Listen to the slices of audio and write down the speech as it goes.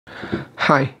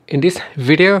Hi, in this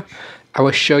video, I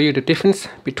will show you the difference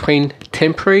between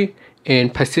temporary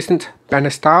and persistent banner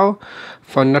style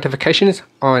for notifications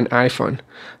on iPhone.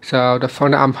 So the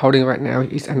phone that I'm holding right now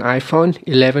is an iPhone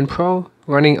 11 Pro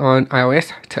running on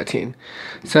iOS 13.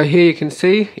 So here you can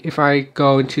see if I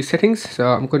go into settings, so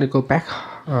I'm going to go back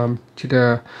to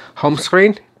the home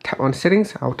screen, tap on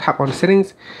settings, I'll tap on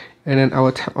settings, and then I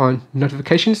will tap on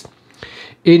notifications.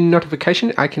 In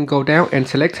notification, I can go down and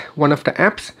select one of the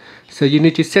apps. So you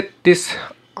need to set this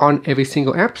on every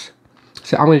single app.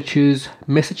 So I'm going to choose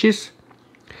messages,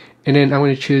 and then I'm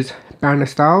going to choose banner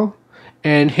style.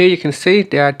 And here you can see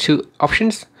there are two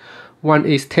options. One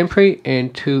is temporary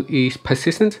and two is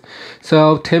persistent.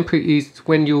 So temporary is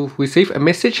when you receive a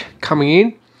message coming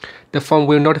in, the phone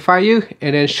will notify you,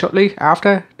 and then shortly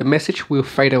after, the message will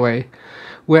fade away.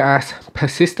 Whereas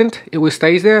persistent, it will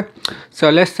stay there. So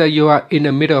let's say you are in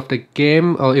the middle of the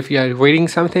game, or if you are reading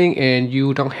something and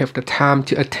you don't have the time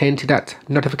to attend to that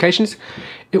notifications,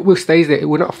 it will stay there. It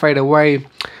will not fade away.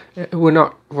 It will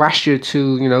not rush you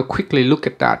to quickly look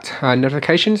at that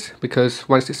notifications, because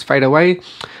once it's fade away,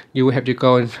 you will have to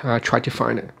go and try to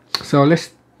find it. So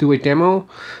let's do a demo.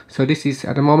 So this is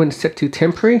at the moment set to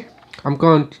temporary. I'm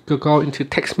going to go into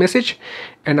text message,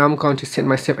 and I'm going to send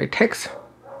myself a text.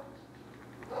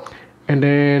 And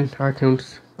then I'm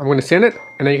going to send it,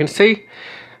 and then you can see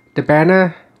the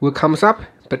banner will come up,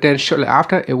 but then shortly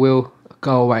after it will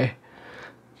go away,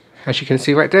 as you can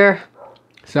see right there.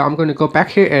 So I'm going to go back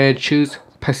here and choose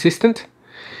persistent,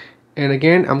 and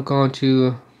again I'm going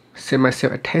to send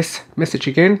myself a test message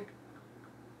again,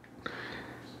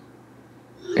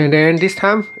 and then this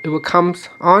time it will come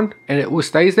on and it will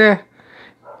stay there.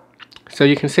 So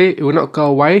you can see it will not go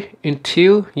away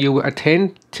until you will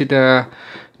attend to the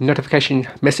notification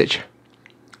message.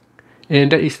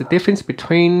 And that is the difference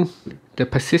between the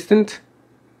persistent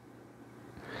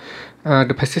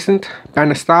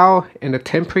banner style and the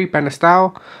temporary banner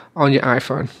style on your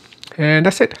iPhone. And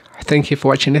that's it. Thank you for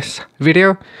watching this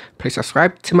video. Please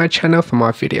subscribe to my channel for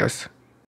more videos.